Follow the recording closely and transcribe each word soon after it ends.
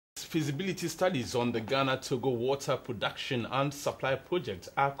Feasibility studies on the Ghana-Togo water production and supply project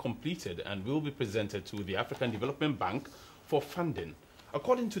are completed and will be presented to the African Development Bank for funding.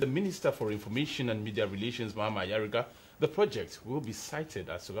 According to the Minister for Information and Media Relations, Mahama Ayariga, the project will be sited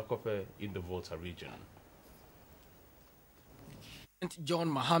at Sogakofe in the Volta Region. John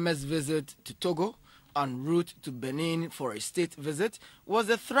Mahama's visit to Togo en route to Benin for a state visit was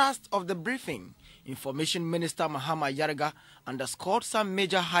the thrust of the briefing. Information Minister Mahama Ayariga underscored some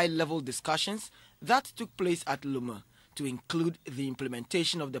major high-level discussions that took place at Lomé, to include the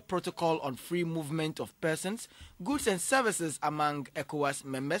implementation of the Protocol on Free Movement of Persons, Goods and Services among ECOWAS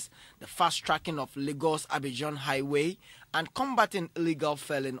members, the fast-tracking of Lagos-Abidjan Highway, and combating illegal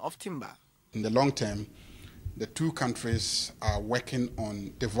felling of timber. In the long term, the two countries are working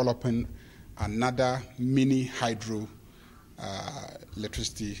on developing another mini hydro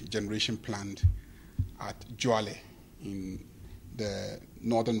electricity generation plant at Joale in the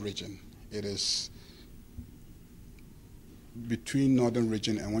northern region. It is between northern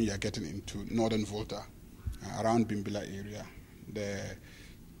region and when you are getting into northern Volta, around Bimbila area. The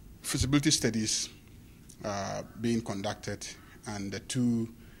feasibility studies are being conducted and the two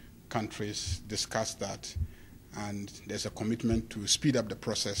countries discussed that, and there's a commitment to speed up the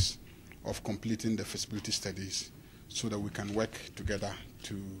process of completing the feasibility studies so that we can work together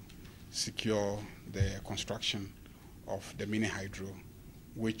to secure the construction of the mini hydro,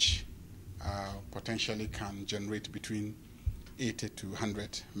 which potentially can generate between 80 to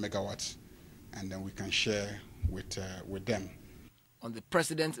 100 megawatts, and then we can share with them. On the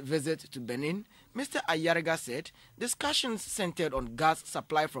president's visit to Benin, Mr. Ayariga said discussions centered on gas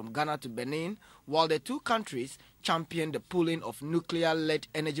supply from Ghana to Benin, while the two countries championed the pooling of nuclear-led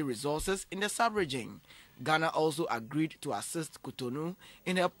energy resources in the sub-region. Ghana also agreed to assist Cotonou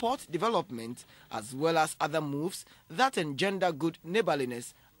in her port development, as well as other moves that engender good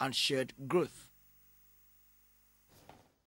neighborliness and shared growth.